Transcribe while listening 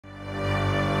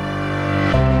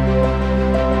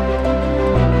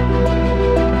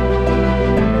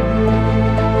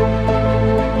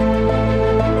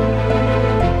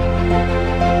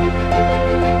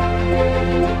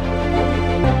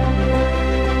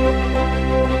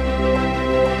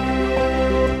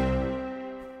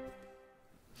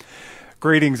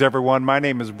Greetings, everyone. My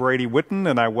name is Brady Whitton,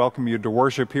 and I welcome you to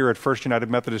worship here at First United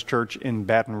Methodist Church in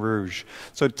Baton Rouge.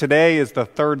 So today is the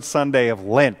third Sunday of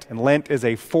Lent, and Lent is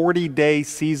a 40-day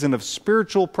season of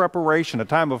spiritual preparation, a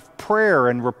time of prayer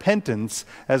and repentance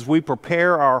as we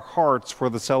prepare our hearts for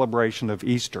the celebration of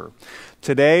Easter.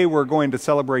 Today, we're going to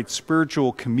celebrate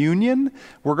spiritual communion.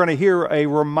 We're going to hear a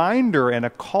reminder and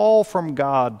a call from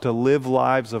God to live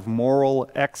lives of moral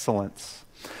excellence.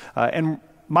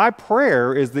 My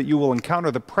prayer is that you will encounter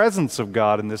the presence of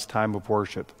God in this time of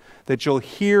worship, that you'll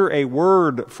hear a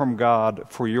word from God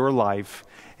for your life,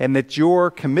 and that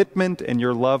your commitment and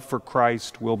your love for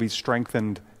Christ will be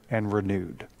strengthened and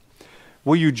renewed.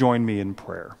 Will you join me in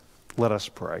prayer? Let us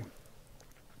pray.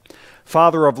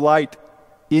 Father of light,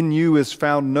 in you is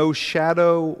found no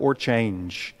shadow or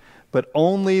change, but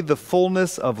only the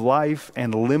fullness of life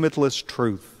and limitless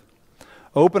truth.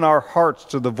 Open our hearts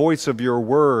to the voice of your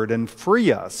word and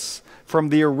free us from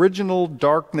the original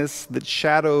darkness that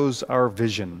shadows our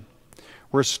vision.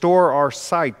 Restore our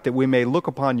sight that we may look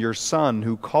upon your Son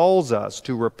who calls us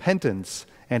to repentance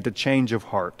and to change of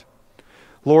heart.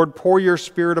 Lord, pour your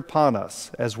Spirit upon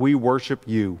us as we worship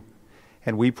you.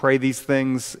 And we pray these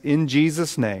things in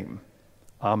Jesus' name.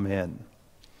 Amen.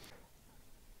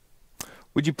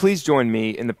 Would you please join me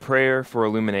in the prayer for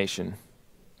illumination?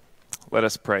 Let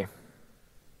us pray.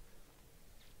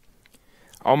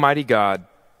 Almighty God,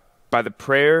 by the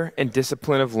prayer and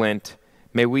discipline of Lent,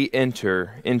 may we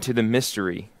enter into the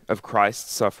mystery of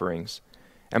Christ's sufferings,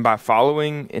 and by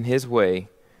following in his way,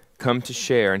 come to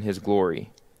share in his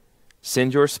glory.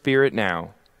 Send your Spirit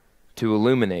now to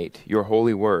illuminate your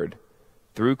holy word,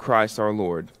 through Christ our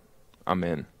Lord.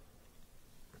 Amen.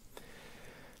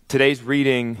 Today's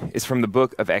reading is from the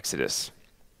book of Exodus.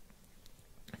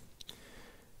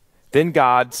 Then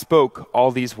God spoke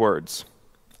all these words.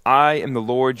 I am the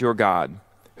Lord your God,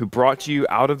 who brought you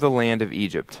out of the land of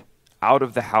Egypt, out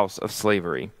of the house of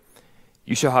slavery.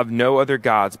 You shall have no other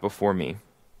gods before me.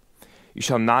 You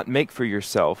shall not make for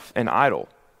yourself an idol,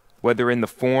 whether in the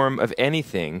form of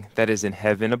anything that is in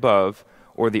heaven above,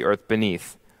 or the earth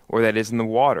beneath, or that is in the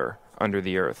water under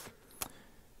the earth.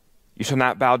 You shall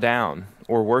not bow down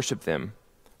or worship them,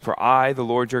 for I, the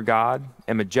Lord your God,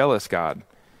 am a jealous God,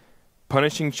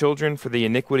 punishing children for the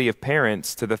iniquity of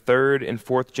parents to the third and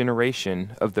fourth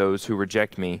generation of those who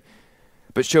reject me,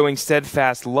 but showing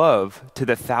steadfast love to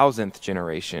the 1,000th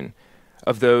generation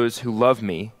of those who love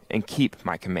me and keep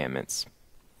my commandments.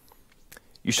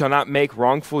 You shall not make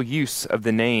wrongful use of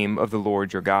the name of the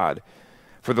Lord your God,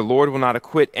 for the Lord will not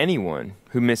acquit anyone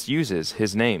who misuses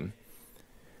his name.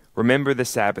 Remember the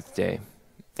Sabbath day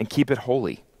and keep it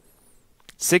holy.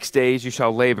 6 days you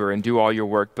shall labor and do all your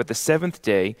work, but the seventh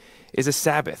day is a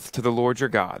Sabbath to the Lord your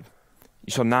God.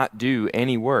 You shall not do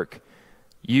any work.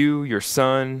 You, your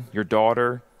son, your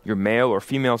daughter, your male or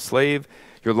female slave,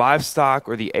 your livestock,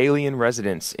 or the alien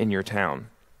residents in your town.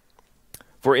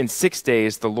 For in 6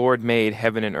 days the Lord made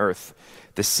heaven and earth,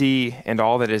 the sea and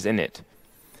all that is in it,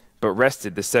 but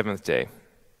rested the seventh day.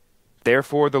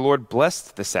 Therefore the Lord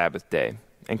blessed the Sabbath day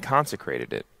and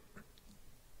consecrated it.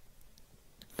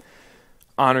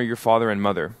 Honor your father and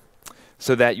mother,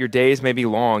 so that your days may be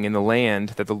long in the land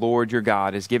that the Lord your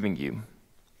God is giving you.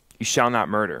 You shall not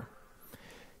murder.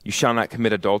 You shall not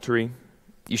commit adultery.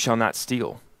 You shall not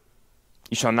steal.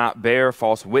 You shall not bear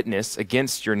false witness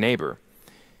against your neighbor.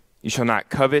 You shall not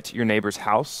covet your neighbor's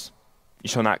house. You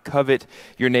shall not covet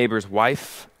your neighbor's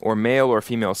wife, or male or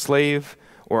female slave,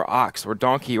 or ox or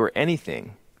donkey, or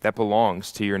anything that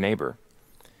belongs to your neighbor.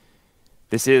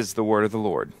 This is the word of the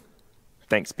Lord.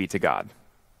 Thanks be to God.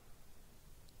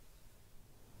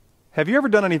 Have you ever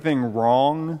done anything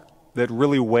wrong that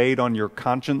really weighed on your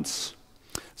conscience?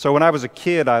 So when I was a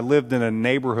kid, I lived in a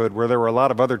neighborhood where there were a lot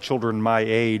of other children my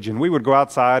age, and we would go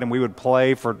outside and we would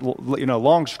play for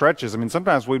long stretches. I mean,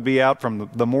 sometimes we'd be out from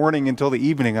the morning until the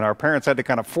evening, and our parents had to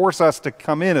kind of force us to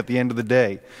come in at the end of the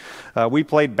day. We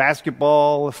played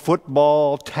basketball,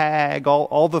 football, tag,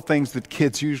 all the things that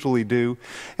kids usually do.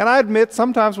 And I admit,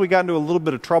 sometimes we got into a little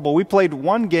bit of trouble. We played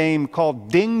one game called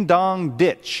Ding Dong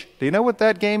Ditch. Do you know what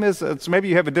that game is? Maybe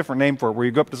you have a different name for it, where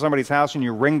you go up to somebody's house and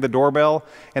you ring the doorbell,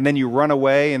 and then you run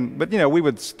away. But we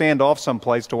would stand off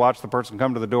someplace to watch the person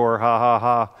come to the door. Ha, ha,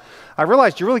 ha. I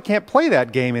realized you really can't play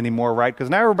that game anymore, right? Because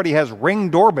now everybody has Ring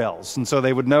doorbells, and so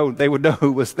they would know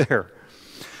who was there.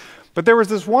 But there was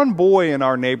this one boy in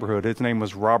our neighborhood. His name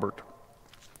was Robert.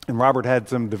 And Robert had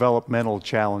some developmental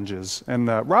challenges. And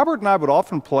Robert and I would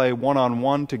often play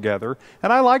one-on-one together.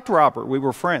 And I liked Robert. We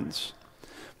were friends.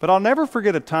 But I'll never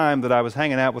forget a time that I was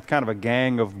hanging out with kind of a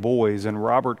gang of boys, and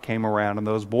Robert came around, and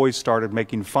those boys started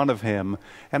making fun of him.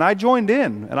 And I joined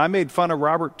in, and I made fun of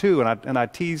Robert too, and I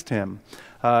teased him.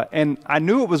 And I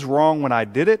knew it was wrong when I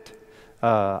did it.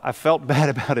 I felt bad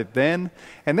about it then.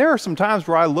 And there are some times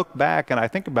where I look back and I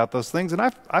think about those things, and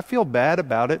I feel bad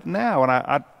about it now. And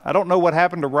I don't know what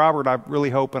happened to Robert. I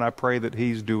really hope and I pray that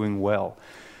he's doing well.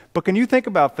 But can you think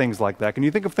about things like that? Can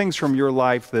you think of things from your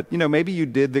life that, maybe you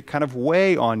did that kind of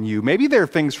weigh on you? Maybe they're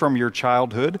things from your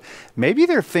childhood. Maybe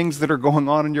they're things that are going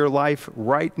on in your life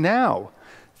right now.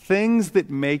 Things that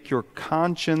make your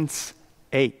conscience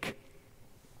ache.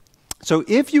 So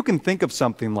if you can think of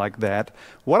something like that,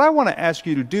 what I want to ask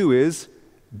you to do is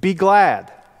be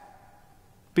glad.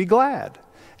 Be glad.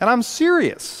 And I'm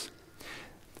serious.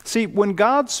 See, when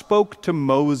God spoke to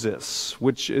Moses,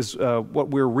 which is what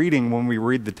we're reading when we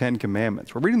read the Ten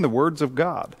Commandments, we're reading the words of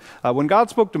God. When God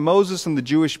spoke to Moses and the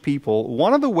Jewish people,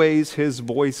 one of the ways his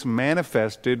voice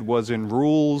manifested was in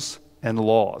rules and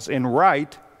laws, in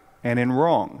right and in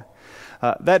wrong.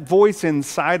 That voice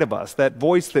inside of us, that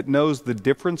voice that knows the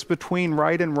difference between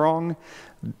right and wrong,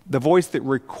 the voice that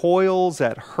recoils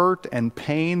at hurt and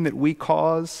pain that we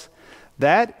cause,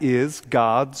 that is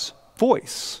God's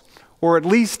voice. Or at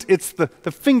least it's the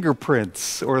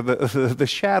fingerprints or the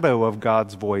shadow of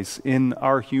God's voice in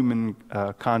our human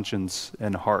conscience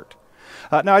and heart.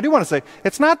 Now, I do want to say,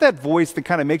 it's not that voice that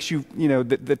kind of makes you,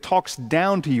 that talks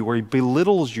down to you or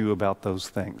belittles you about those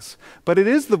things. But it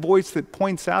is the voice that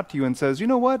points out to you and says, you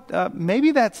know what,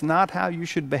 maybe that's not how you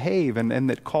should behave, and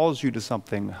that calls you to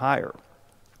something higher.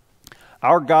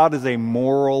 Our God is a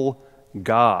moral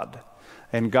God,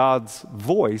 and God's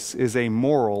voice is a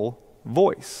moral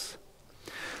voice.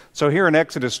 So here in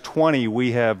Exodus 20,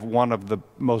 we have one of the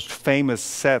most famous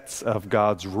sets of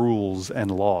God's rules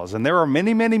and laws. And there are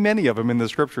many, many, many of them in the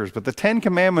Scriptures, but the Ten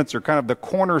Commandments are kind of the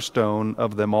cornerstone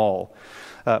of them all.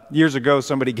 Years ago,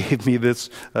 somebody gave me this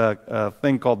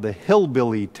thing called the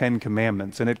Hillbilly Ten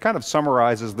Commandments, and it kind of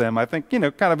summarizes them, I think, kind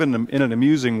of in an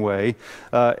amusing way.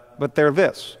 But they're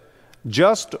this: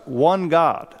 just one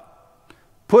God.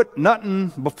 Put nothing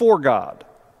before God.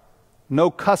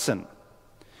 No cussing.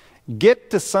 Get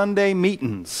to Sunday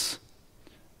meetings.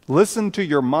 Listen to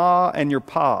your ma and your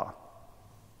pa.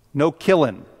 No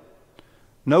killing.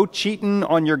 No cheating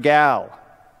on your gal.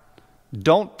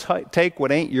 Don't take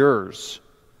what ain't yours.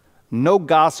 No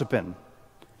gossiping.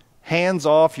 Hands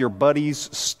off your buddy's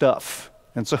stuff.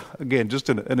 And so, again, just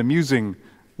an amusing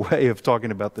way of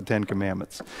talking about the Ten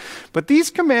Commandments. But these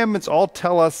commandments all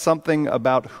tell us something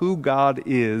about who God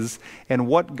is and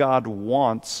what God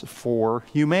wants for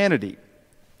humanity.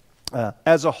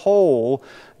 As a whole,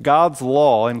 God's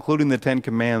law, including the Ten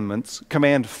Commandments,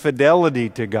 command fidelity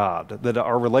to God, that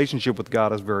our relationship with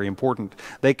God is very important.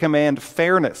 They command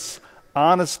fairness,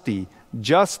 honesty,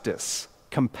 justice,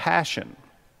 compassion.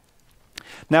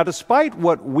 Now, despite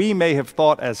what we may have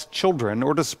thought as children,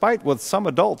 or despite what some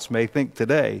adults may think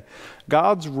today,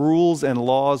 God's rules and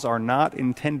laws are not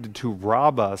intended to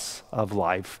rob us of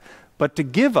life, but to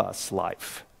give us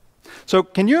life. So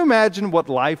can you imagine what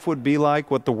life would be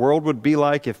like, what the world would be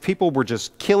like if people were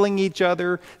just killing each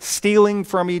other, stealing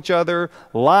from each other,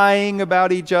 lying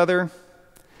about each other?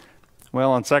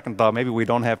 Well, on second thought, maybe we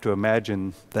don't have to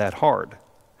imagine that hard.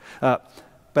 But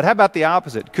how about the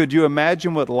opposite? Could you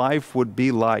imagine what life would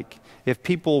be like if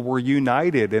people were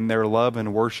united in their love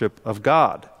and worship of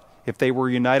God, if they were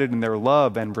united in their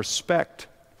love and respect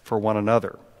for one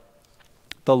another?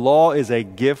 The law is a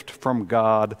gift from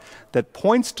God that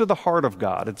points to the heart of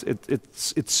God.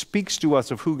 It speaks to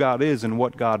us of who God is and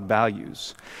what God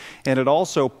values. And it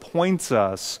also points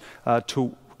us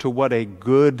to what a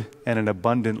good and an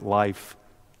abundant life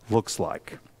looks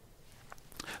like.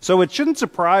 So it shouldn't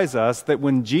surprise us that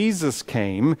when Jesus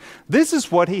came, this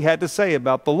is what he had to say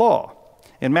about the law.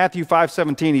 In Matthew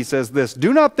 5:17, he says this: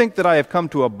 "Do not think that I have come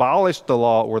to abolish the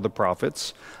law or the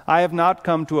prophets. I have not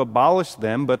come to abolish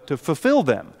them, but to fulfill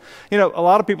them." A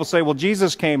lot of people say, well,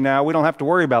 Jesus came now, we don't have to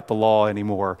worry about the law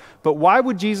anymore. But why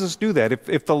would Jesus do that?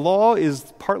 If the law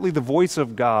is partly the voice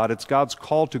of God, it's God's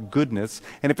call to goodness,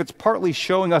 and if it's partly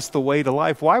showing us the way to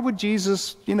life, why would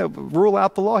Jesus, rule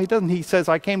out the law? He doesn't. He says,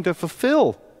 I came to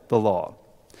fulfill the law.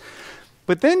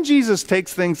 But then Jesus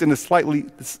takes things in a slightly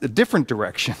different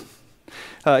direction.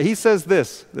 He says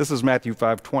this is Matthew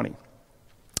 5:20.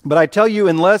 "But I tell you,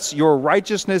 unless your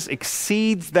righteousness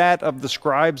exceeds that of the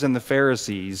scribes and the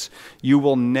Pharisees, you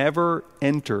will never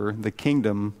enter the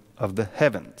kingdom of the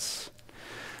heavens."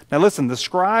 Now listen, the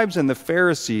scribes and the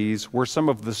Pharisees were some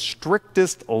of the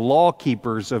strictest law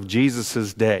keepers of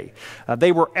Jesus' day.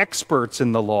 They were experts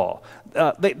in the law.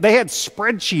 They had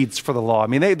spreadsheets for the law. I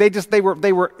mean,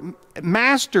 they were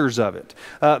masters of it.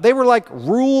 They were like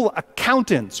rule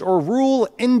accountants or rule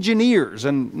engineers,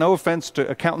 and no offense to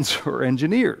accountants or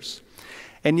engineers.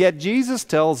 And yet Jesus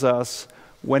tells us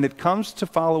when it comes to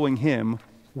following him,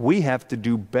 we have to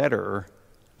do better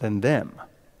than them.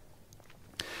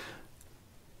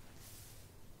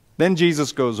 Then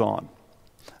Jesus goes on,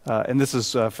 and this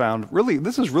is found really.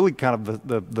 This is really kind of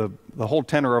the whole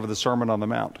tenor of the Sermon on the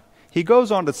Mount. He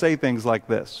goes on to say things like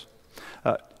this: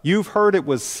 "You've heard it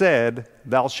was said,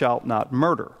 'Thou shalt not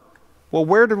murder.'" Well,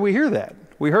 where did we hear that?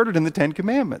 We heard it in the Ten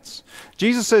Commandments.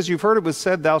 Jesus says, "You've heard it was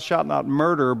said, 'Thou shalt not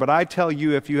murder,' but I tell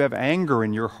you, if you have anger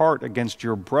in your heart against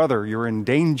your brother, you're in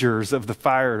danger of the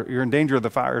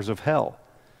fires of hell."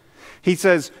 He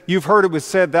says, "You've heard it was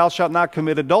said, 'Thou shalt not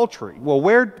commit adultery.'" Well,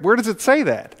 where does it say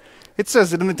that? It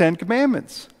says it in the Ten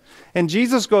Commandments. And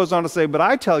Jesus goes on to say, "But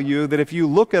I tell you that if you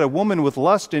look at a woman with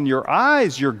lust in your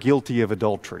eyes, you're guilty of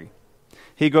adultery."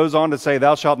 He goes on to say,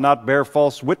 "Thou shalt not bear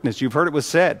false witness." You've heard it was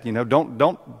said,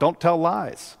 don't tell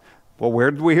lies. Well,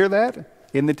 where did we hear that?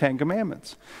 In the Ten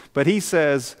Commandments. But he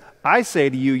says, "I say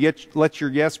to you, yet let your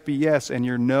yes be yes and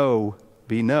your no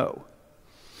be no."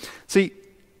 See,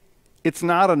 it's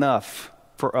not enough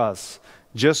for us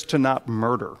just to not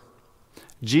murder.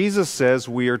 Jesus says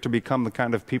we are to become the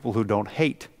kind of people who don't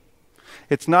hate.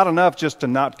 It's not enough just to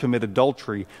not commit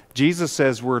adultery. Jesus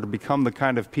says we're to become the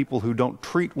kind of people who don't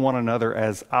treat one another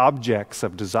as objects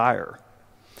of desire.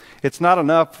 It's not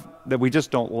enough that we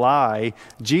just don't lie.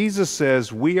 Jesus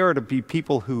says we are to be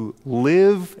people who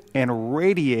live and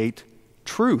radiate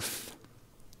truth.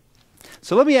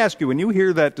 So let me ask you, when you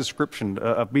hear that description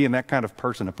of being that kind of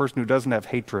person, a person who doesn't have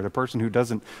hatred, a person who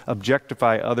doesn't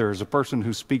objectify others, a person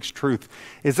who speaks truth,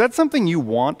 is that something you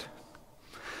want?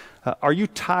 Are you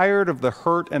tired of the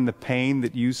hurt and the pain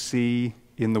that you see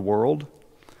in the world?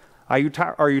 Are you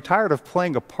tired of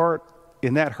playing a part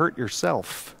in that hurt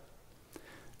yourself?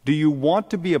 Do you want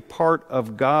to be a part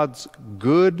of God's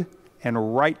good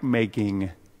and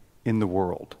right-making in the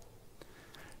world?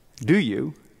 Do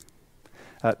you?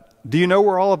 Do you know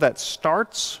where all of that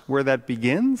starts, where that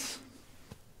begins?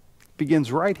 It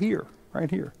begins right here, right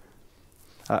here.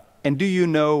 And do you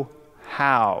know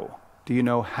how? Do you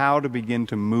know how to begin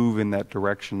to move in that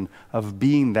direction of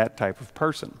being that type of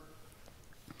person?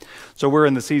 So we're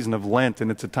in the season of Lent, and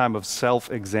it's a time of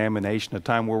self-examination, a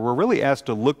time where we're really asked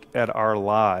to look at our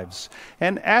lives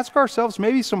and ask ourselves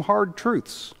maybe some hard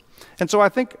truths. And so I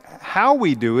think how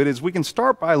we do it is we can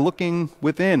start by looking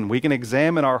within. We can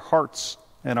examine our hearts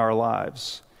and our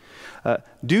lives.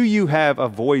 Do you have a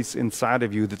voice inside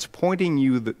of you that's pointing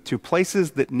you to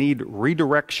places that need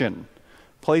redirection,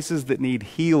 places that need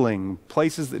healing,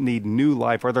 places that need new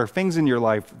life? Are there things in your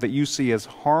life that you see as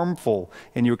harmful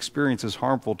and you experience as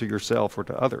harmful to yourself or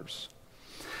to others?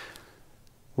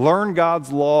 Learn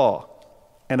God's law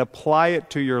and apply it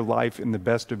to your life in the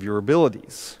best of your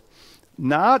abilities.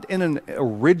 Not in a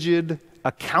rigid,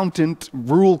 accountant,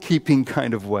 rule-keeping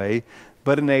kind of way,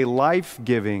 but in a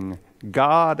life-giving,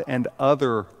 God and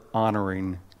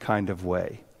other-honoring kind of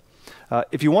way.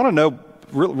 If you want to know,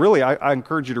 really, I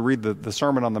encourage you to read the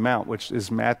Sermon on the Mount, which is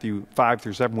Matthew 5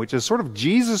 through 7, which is sort of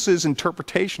Jesus'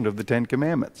 interpretation of the Ten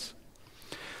Commandments.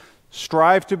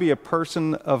 Strive to be a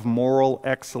person of moral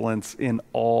excellence in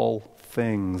all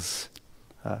things.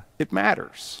 It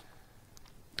matters.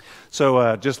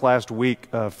 So just last week,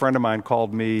 a friend of mine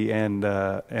called me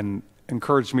and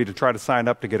encouraged me to try to sign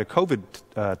up to get a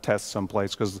COVID test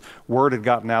someplace, because word had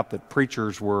gotten out that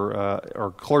preachers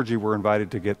or clergy were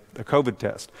invited to get a COVID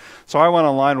test. So I went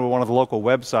online with one of the local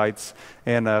websites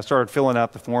and started filling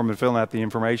out the form and filling out the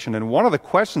information. And one of the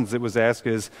questions that was asked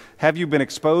is, have you been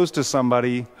exposed to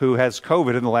somebody who has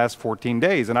COVID in the last 14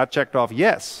 days? And I checked off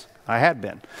yes. I had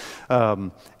been.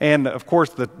 And of course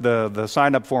the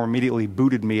sign-up form immediately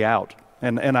booted me out.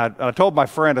 And I told my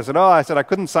friend, I said I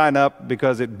couldn't sign up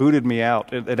because it booted me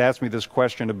out. It asked me this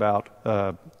question about,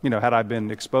 had I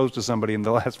been exposed to somebody in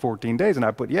the last 14 days? And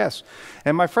I put yes.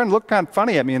 And my friend looked kind of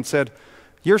funny at me and said,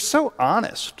 "You're so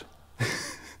honest."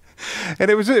 And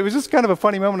it was just kind of a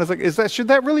funny moment. I was like, should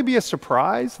that really be a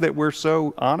surprise that we're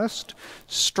so honest?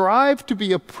 Strive to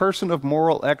be a person of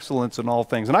moral excellence in all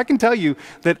things. And I can tell you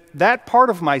that part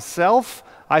of myself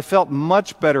I felt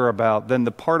much better about than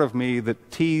the part of me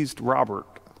that teased Robert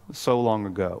so long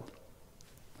ago.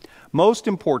 Most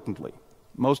importantly,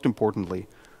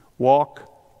 walk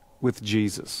with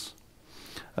Jesus.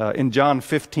 In John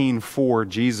 15:4,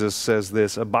 Jesus says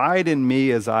this, "Abide in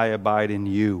me as I abide in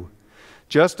you.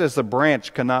 Just as a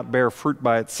branch cannot bear fruit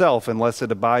by itself unless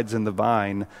it abides in the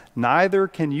vine, neither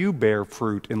can you bear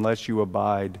fruit unless you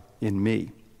abide in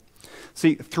me.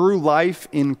 See, through life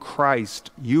in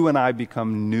Christ, you and I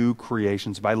become new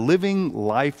creations by living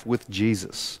life with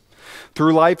Jesus.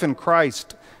 Through life in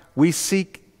Christ, we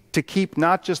seek to keep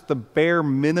not just the bare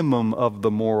minimum of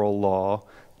the moral law,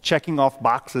 checking off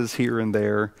boxes here and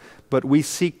there, but we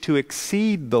seek to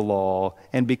exceed the law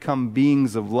and become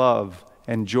beings of love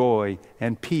and joy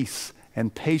and peace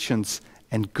and patience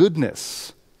and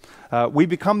goodness. We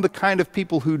become the kind of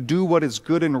people who do what is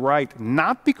good and right,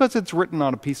 not because it's written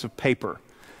on a piece of paper,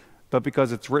 but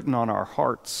because it's written on our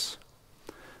hearts.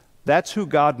 That's who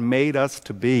God made us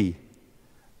to be.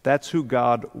 That's who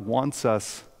God wants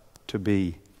us to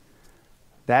be.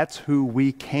 That's who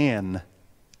we can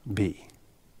be.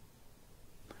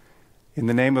 In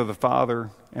the name of the Father,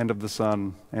 and of the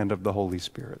Son, and of the Holy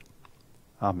Spirit.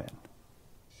 Amen.